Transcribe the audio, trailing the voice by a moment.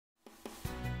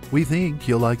We think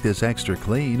you'll like this extra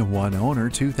clean, one-owner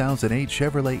 2008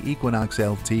 Chevrolet Equinox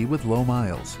LT with low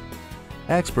miles.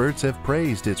 Experts have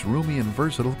praised its roomy and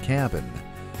versatile cabin,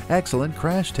 excellent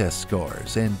crash test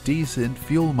scores, and decent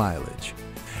fuel mileage.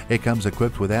 It comes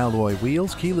equipped with alloy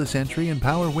wheels, keyless entry, and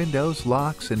power windows,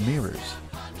 locks, and mirrors.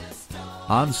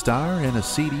 OnStar and a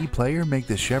CD player make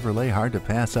the Chevrolet hard to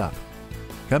pass up.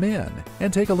 Come in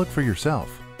and take a look for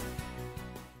yourself.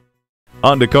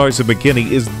 Honda Cars of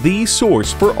McKinney is the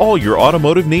source for all your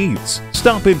automotive needs.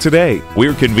 Stop in today.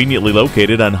 We're conveniently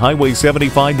located on Highway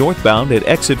 75 northbound at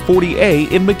exit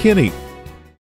 40A in McKinney.